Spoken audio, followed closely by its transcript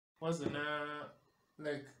wasn't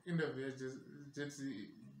like interview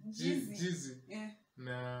Jizzy. Yeah.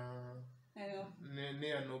 Na I know.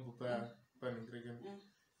 Ne anobu pa Nigerian.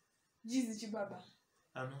 Zim Youtuber.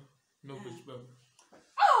 Ano no Chifamba.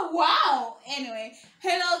 Oh wow! Anyway,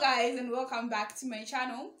 hello guys and welcome back to my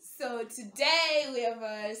channel. So today we have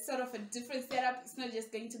a sort of a different setup. It's not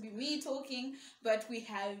just going to be me talking, but we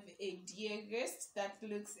have a dear guest that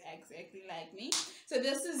looks exactly like me. So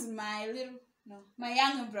this is my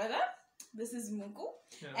younger brother. This is Muku,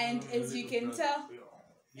 and as you can tell,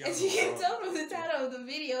 from the title of the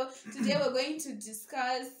video, today we're going to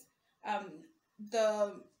discuss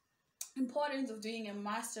the importance of doing a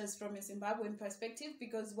master's from a Zimbabwean perspective,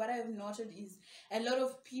 because what I've noted is a lot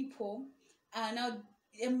of people now,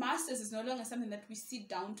 a master's is no longer something that we sit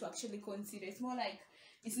down to actually consider. It's more like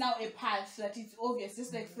it's now a path that is obvious,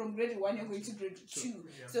 just like from grade 1 you're going to grade 2.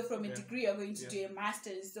 So from a degree you're going to do a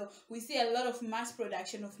master's. So we see a lot of mass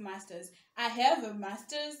production of masters. I have a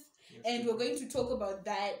master's, and we're going to talk about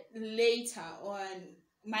that later on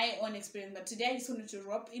my own experience. But today I just wanted to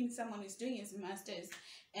rope in someone who's doing his master's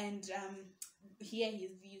and hear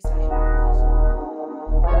his views.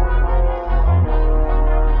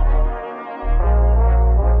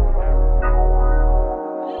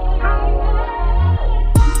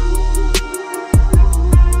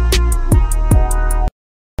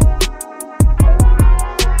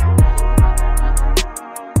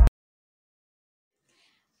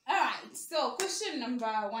 Alright, so question number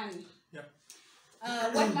 1.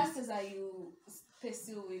 What masters are you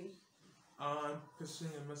pursuing? I'm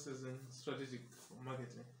pursuing a master's in strategic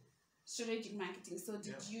marketing. Strategic marketing. So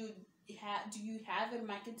do you have a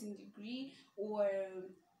marketing degree, or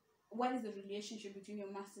what is the relationship between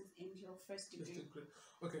your master's and your first degree?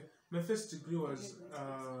 Okay, my first degree was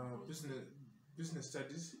business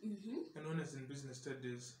studies, and when I was in business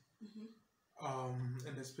studies, and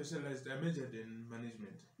I majored in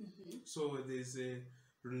management. So there's a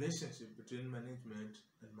relationship between management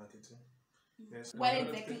and marketing. Yes. What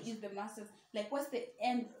exactly is the master's? Like, what's the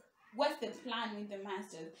end? What's the plan with the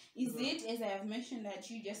master's? Is it, as I have mentioned, that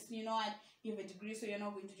you just, you have a degree, so you're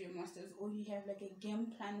not going to do a master's, or you have like a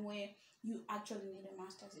game plan where you actually need a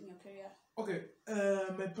master's in your career? Okay,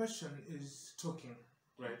 my passion is talking,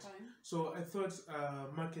 right? Okay. So I thought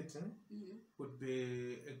marketing would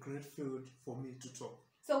be a great field for me to talk.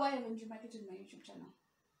 So why haven't you marketed my YouTube channel?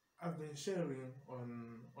 I've been sharing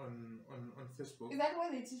on Facebook. Is that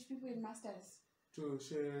why they teach people in masters? To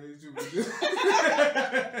share YouTube videos.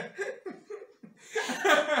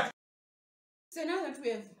 So now that we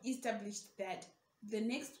have established that, the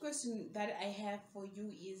next question that I have for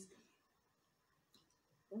you is,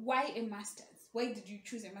 why a master's? Why did you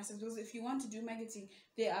choose a master's? Because if you want to do marketing,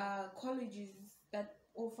 there are colleges that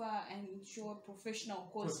offer and ensure professional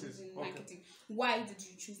courses in marketing. Why did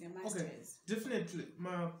you choose a master's? Okay, definitely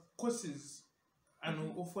my courses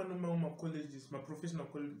and offer my colleges, my professional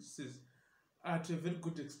courses are to a very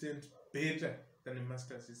good extent better than a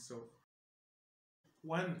master's itself.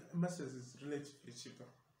 One, a master's is relatively cheaper.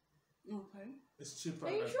 Okay. It's cheaper.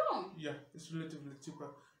 Are you sure? Yeah, it's relatively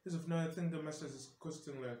cheaper. As of now, I think the master's is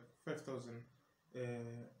costing like 5,000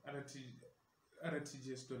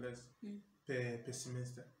 RTGS dollars per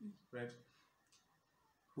semester, right?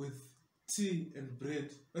 With tea and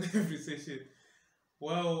bread on every session.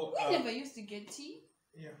 Wow. We never used to get tea.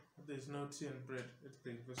 Yeah, there's no tea and bread at the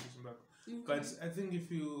University of Zimbabwe. But I think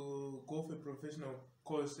if you go for a professional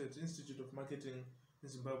course at Institute of Marketing in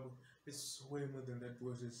Zimbabwe, it's way more than that,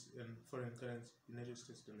 was in foreign currency, United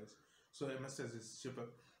States dollars. So a master's is cheaper.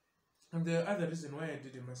 And the other reason why I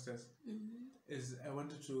did a master's is I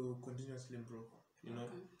wanted to continuously improve.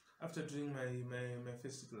 After doing my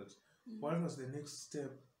first grade, what was the next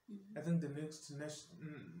step? I think the next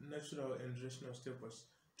natural and rational step was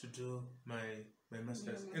to do my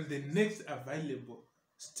master's, and the next available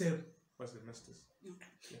step was the master's.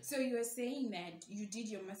 Okay. Yeah. So you were saying that you did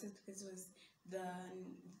your master's because it was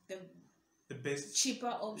the best,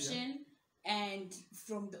 cheaper option, and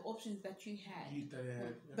from the options that you had.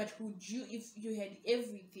 But would you, if you had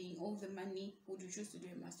everything, all the money, would you choose to do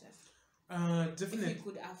a master's? Definitely. If you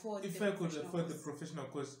could afford. If I could afford the professional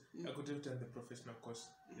course, I could have done the professional course.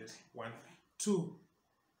 Yes, 1. 2.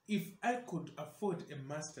 If I could afford a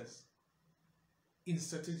master's in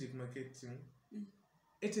strategic marketing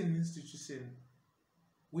at an institution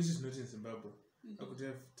which is not in Zimbabwe, I could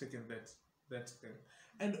have taken that thing.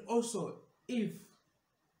 And also, if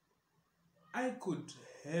I could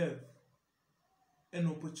have an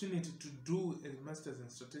opportunity to do a master's in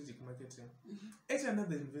strategic marketing at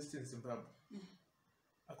another university in Zimbabwe,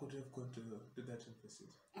 I could have gone to that university.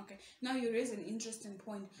 Okay. Now you raise an interesting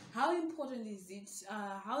point. How important is it?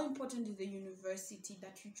 How important is the university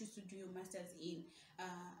that you choose to do your masters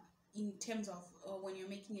in terms of when you're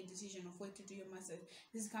making a decision of where to do your masters?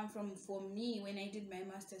 This come from, for me, when I did my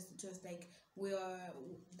masters, it was like we were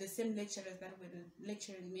the same lecturers that were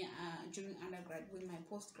lecturing me during undergrad with my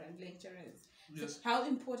postgrad lecturers. Yes. So how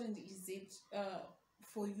important is it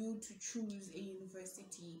for you to choose a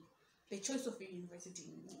university, the choice of a university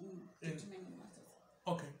in determining your masters?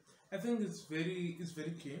 Okay, I think it's very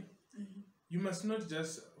key. You must not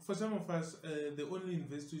just, for some of us, the only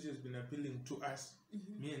university which has been appealing to us,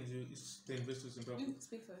 me and you, is the University of Zimbabwe.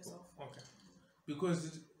 Speak for yourself. Okay,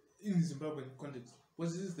 because in Zimbabwean context,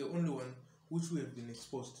 because this is the only one which we have been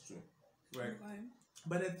exposed to, right? Okay.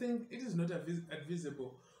 But I think it is not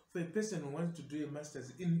advisable for a person who wants to do a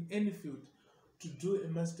master's in any field to do a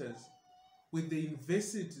master's with the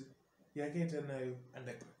university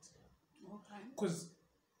undergrad. Okay. Because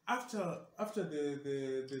after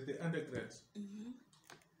the undergrad,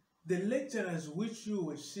 the lecturers which you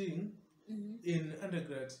were seeing in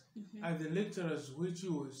undergrad are the lecturers which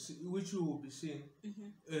you will be seeing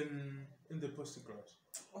in the postgrad.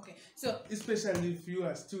 Okay, so especially if you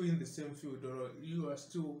are still in the same field or you are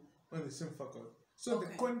still on the same faculty, so the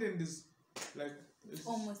content is like it's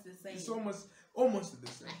almost the same. It's almost the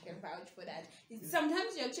same. I can vouch for that.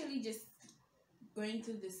 Sometimes you're actually just going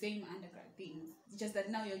through the same undergrad things, just that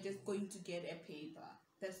now you're just going to get a paper.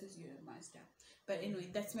 This is your master. But anyway,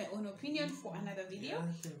 that's my own opinion for another video,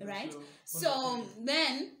 right? So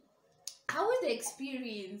then, how was the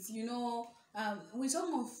experience? You know, with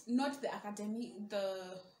some of not the academic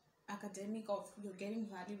of you're getting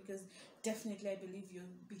value, because definitely I believe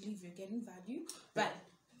you're getting value. But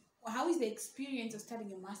how is the experience of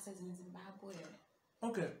studying a master's in Zimbabwe?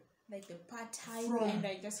 Okay. Like the part-time, and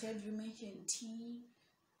I just heard you mention tea.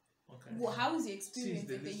 Okay. Well, how is the experience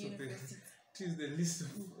at the university? It is the list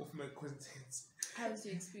of my contents. How is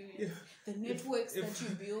the experience? The networks that you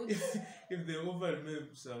build. If they offer me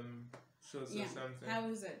some shows or something. How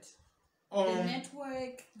is it? The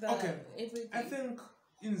network, everything. I think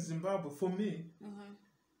in Zimbabwe, for me,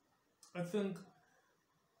 I think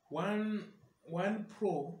one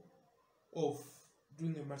pro of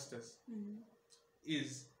doing a master's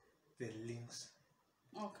is the links.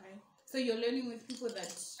 Okay. So you're learning with people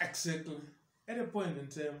that... Exactly. At a point in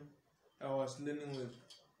time, I was learning with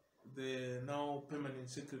the now permanent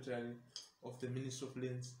secretary of the Ministry of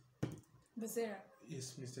Lands. Basera?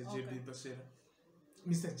 Yes, Mr. JB Basera.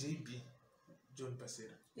 Mr. JB John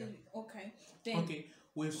Basera. Yeah. Okay. Okay.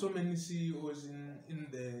 We have so many CEOs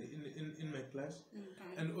in my class.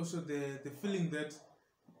 And also the feeling that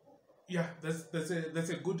that's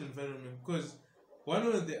a good environment, because one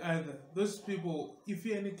or the other, those people, if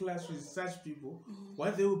you're in a class with such people,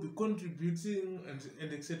 what they will be contributing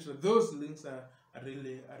and etc. Those links are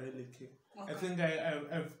really key. I think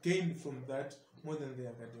I've gained from that more than the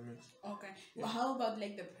academics. Okay. Yeah. Well, how about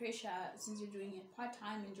like the pressure, since you're doing it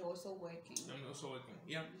part-time and you're also working? I'm also working,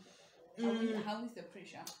 yeah. How is the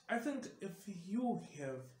pressure? I think if you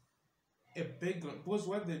have a background, because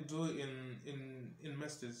what they do in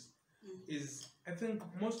masters is, I think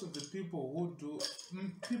most of the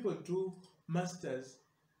people do masters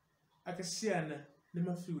akasiyana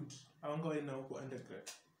nema field awanga now go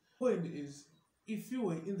undergrad. Point is, if you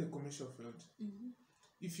were in the commercial field,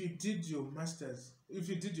 if you did your masters, if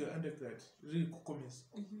you did your undergrad, really commerce,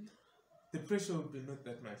 the pressure would be not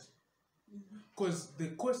that much, because the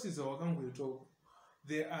courses are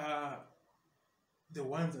they are the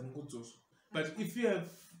ones and good those. But if you are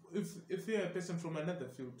a person from another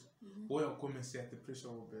field, where commerce, the pressure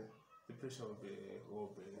will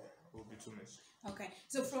be too much. Okay.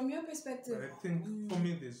 So from your perspective, but I think for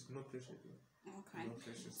me there's no pressure there. Okay. No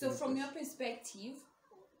pressure. So from your perspective,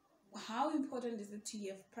 how important is it to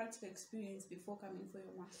have practical experience before coming for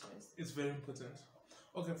your masters? It's very important.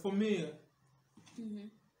 Okay, for me,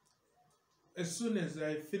 as soon as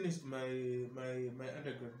I finished my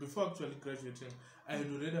undergrad, before actually graduating, I had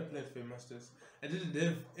already applied for a master's. I didn't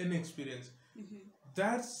have any experience.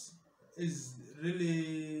 That is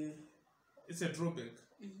really, it's a drawback,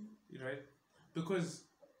 right? Because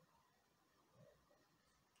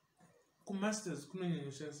masters couldn't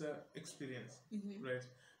experience, right?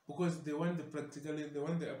 Because they want the practicality, they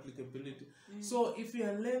want the applicability. So if you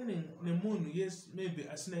are learning Nemun, yes, maybe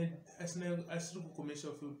as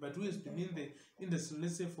commercial field, but who has been in the industry,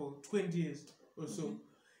 let's say for 20 years or so,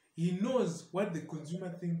 he knows what the consumer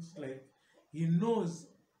thinks like. He knows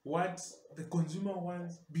what the consumer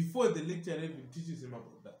wants before the lecturer even teaches him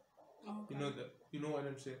about that. You know that. You know what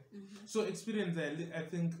I'm saying? So experience, I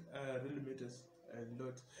think, really matters a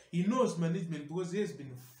lot. He knows management because he has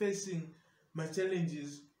been facing my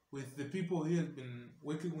challenges with the people he has been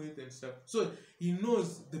working with and stuff. So he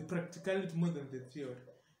knows the practicality more than the theory,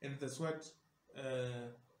 and that's what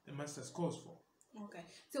a master's calls for. Okay.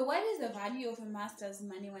 So what is the value of a master's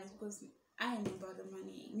money-wise? Because I am about the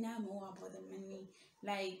money. Now I'm more about the money.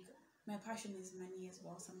 Like, my passion is money as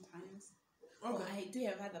well sometimes. Okay. Well, I do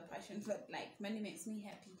have other passions, but like money makes me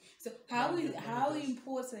happy. So how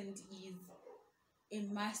important is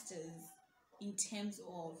a master's in terms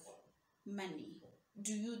of money?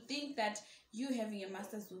 Do you think that you having a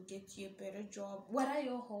master's will get you a better job? What are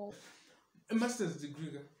your hopes? A master's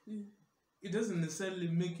degree, it doesn't necessarily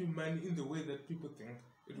make you money in the way that people think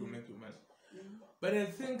it will make you money. But I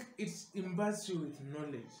think it imbues you with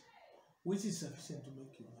knowledge, which is sufficient to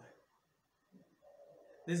make you money.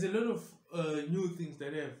 There's a lot of new things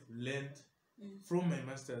that I have learned from my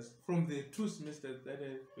master's, from the 2 semesters that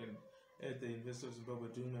I've been at the University of Zimbabwe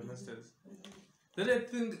doing my master's, that I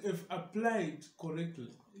think if applied correctly,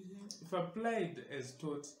 if applied as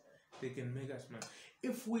taught, they can make us money.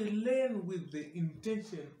 If we learn with the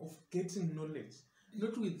intention of getting knowledge,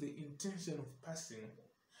 not with the intention of passing,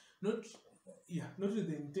 not with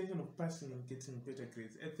the intention of passing and getting better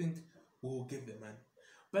grades, I think we will get the money.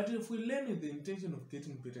 But if we learn with the intention of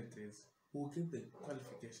getting better grades, we will get the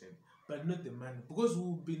qualification, but not the money, because we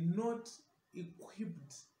will be not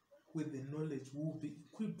equipped with the knowledge. We will be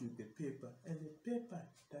equipped with the paper, and the paper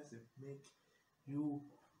doesn't make you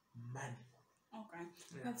money. Okay,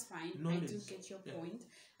 that's fine. Knowledge. I do get your point.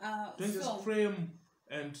 Don't just frame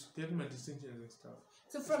and get my distinctions and stuff.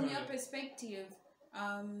 So from your perspective,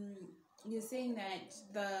 you're saying that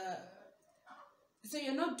so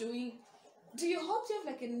you're not doing. Do you hope to have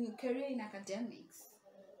like a career in academics?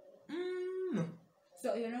 No.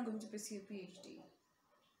 So you're not going to pursue a PhD?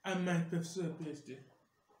 I might pursue a PhD.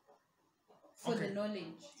 For the knowledge.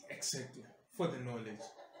 Exactly. For the knowledge.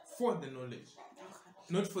 For the knowledge. Okay.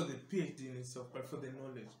 Not for the PhD in itself, but for the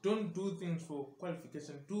knowledge. Don't do things for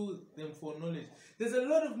qualification. Do them for knowledge. There's a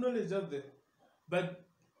lot of knowledge out there. But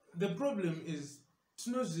the problem is it's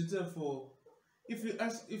not just for if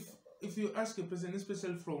you ask a person,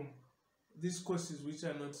 especially from these courses which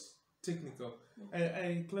are not technical.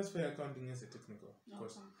 I classify accounting as a technical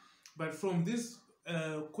course. But from these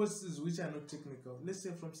courses which are not technical, let's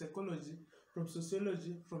say from psychology, from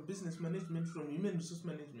sociology, from business management, from human resource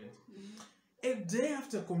management, a day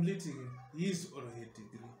after completing his or her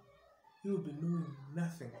degree, he will be knowing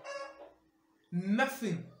nothing.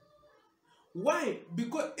 Nothing. Why?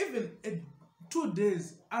 Because even 2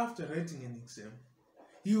 days after writing an exam,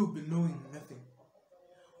 he will be knowing nothing.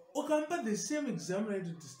 Okampa the same exam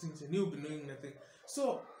writer distinction, he will be knowing nothing.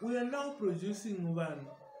 So we are now producing one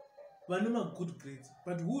good grades,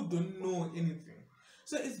 but who don't know anything.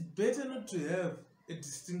 So it's better not to have a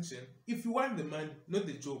distinction. If you want the money, not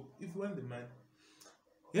the job. If you want the money,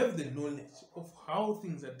 you have the knowledge of how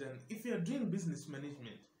things are done. If you are doing business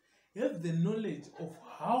management, you have the knowledge of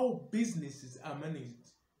how businesses are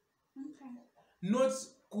managed. Okay. Not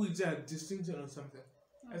with a distinction or something.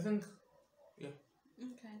 I think,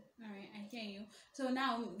 Okay, all right, I hear you. So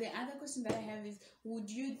now the other question that I have is, would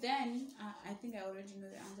you then, I think I already know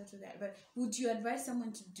the answer to that, but would you advise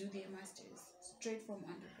someone to do their master's straight from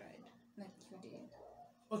undergrad, like you did?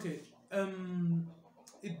 Okay,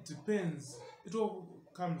 it depends. It all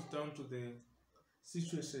comes down to the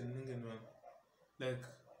situation, like,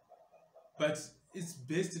 but it's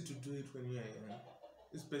best to do it when you are young.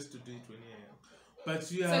 It's best to do it when you are young. But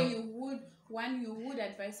so you would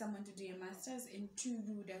advise someone to do a master's, and 2,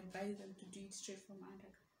 you would advise them to do it straight from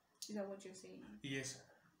undergrad. Is that what you're saying? Yes.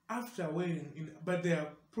 After weighing in, but there are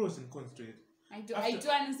pros and cons to it. I do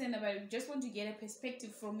understand that, but I just want to get a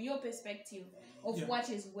perspective from your perspective of what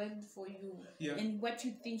has worked for you and what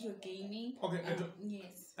you think you're gaining. Okay,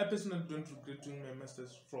 yes. I personally don't regret doing my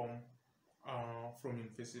master's from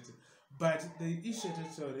university, but the issue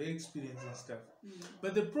is the experience and stuff.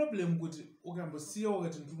 But the problem with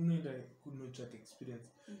experience,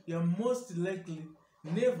 you're most likely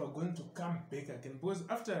never going to come back again, because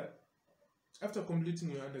after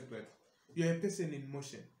completing your undergrad, you're a person in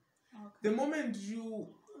motion. Okay. The moment you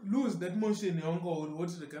lose that motion, you won't go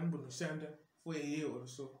to the Shanda for a year or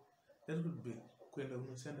so. That would be when the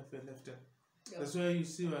Shanda for a lifetime. That's why you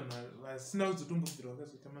see when I snow to Tumbo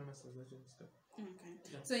stuff. Okay.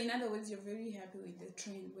 Yeah. So in other words, you're very happy with the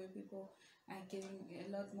trend where people are getting, a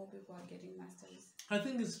lot more people are getting masters. I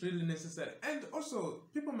think it's really necessary. And also,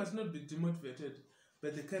 people must not be demotivated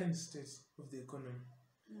by the current state of the economy.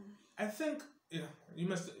 I think, you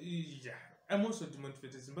must, I'm also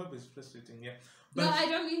demotivated. Zimbabwe is frustrating, But no, I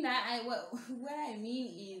don't mean that. What I mean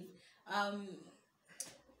is,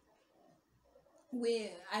 where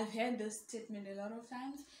I've heard this statement a lot of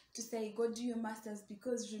times to say go do your masters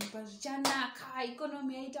because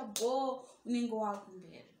economy aita go unengo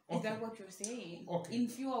wakumbere. Is that what you're saying? Okay. In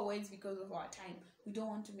fewer words, because of our time, we don't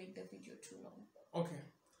want to make the video too long. Okay.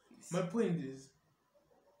 Yes. My point is,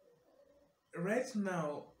 right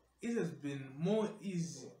now, it has been more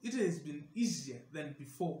easy. It has been easier than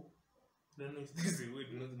before. I don't know if this is a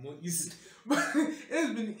word, not more easy, but it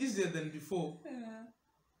has been easier than before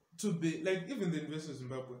to be like even the University of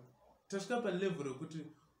Zimbabwe. Tashkapa level,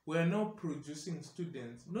 we are now producing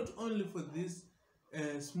students not only for this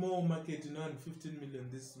small market, 15 million,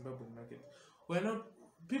 this Zimbabwean market.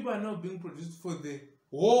 People are now being produced for the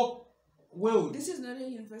whole world. This is not a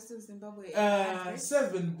University of Zimbabwe.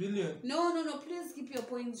 7 billion. No. Please keep your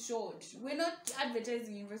points short. We're not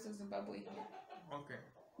advertising University of Zimbabwe here. Okay.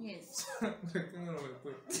 Yes. No, we're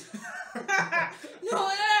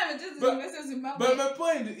not advertising University of Zimbabwe. But my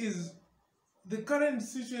point is, the current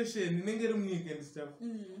situation and stuff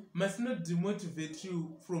must not demotivate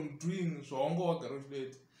you from doing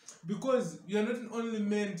because you are not only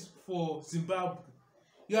meant for Zimbabwe,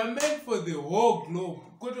 you are meant for the whole globe.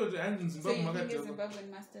 So you think the Zimbabwean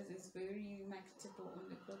Masters is very marketable on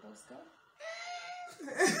the global scale?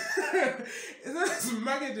 It's not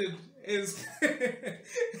marketed as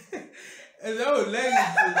as I would like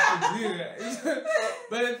to do.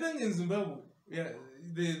 But I think in Zimbabwe, yeah,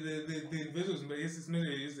 the investors, yes, it's not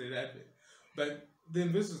that way, but the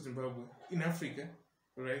investors in Zimbabwe in Africa,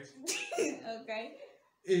 right? Okay.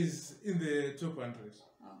 Is in the top 100.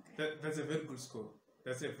 Okay. That's a very good score.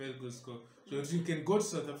 That's a very good score. So you can go to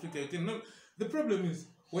South Africa. You can not. The problem is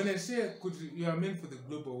when I say you are meant for the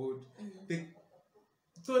global world, they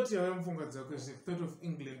thought you are thought of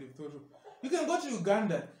England. They thought of, you can go to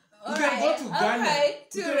Uganda. You can go to Ghana. Okay,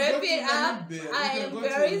 to wrap it up, I am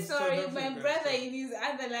very sorry. My brother in his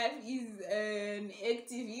other life is an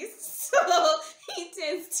activist, so he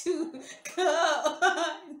tends to go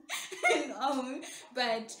on and on.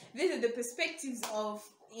 But these are the perspectives of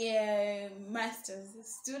a master's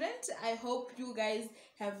student. I hope you guys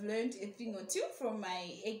have learned a thing or two from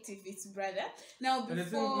my activist brother. Now, before... And I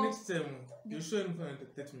think next time, you're showing for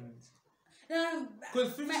 30 minutes.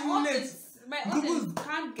 Because 15 minutes... My audience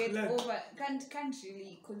can't get over, can't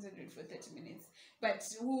really concentrate for 30 minutes. But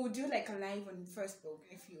we'll do like a live on Facebook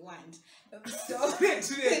if you want. So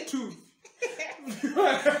today too.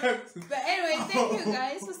 But anyway, thank you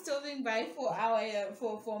guys for stopping by for our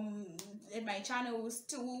my channel.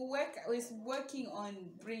 We're working on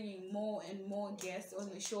bringing more and more guests on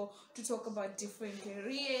the show to talk about different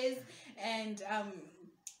careers and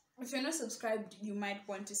if you're not subscribed, you might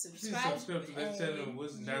want to subscribe. Please subscribe to that channel.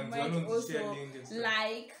 You might also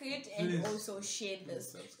like it and also share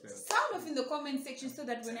this. Sound off in the comment section so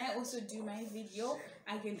that when I also do my video,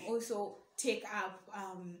 I can also take up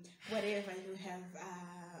whatever you have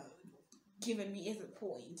given me as a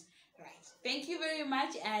point. Right. Thank you very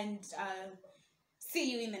much and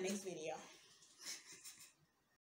see you in the next video.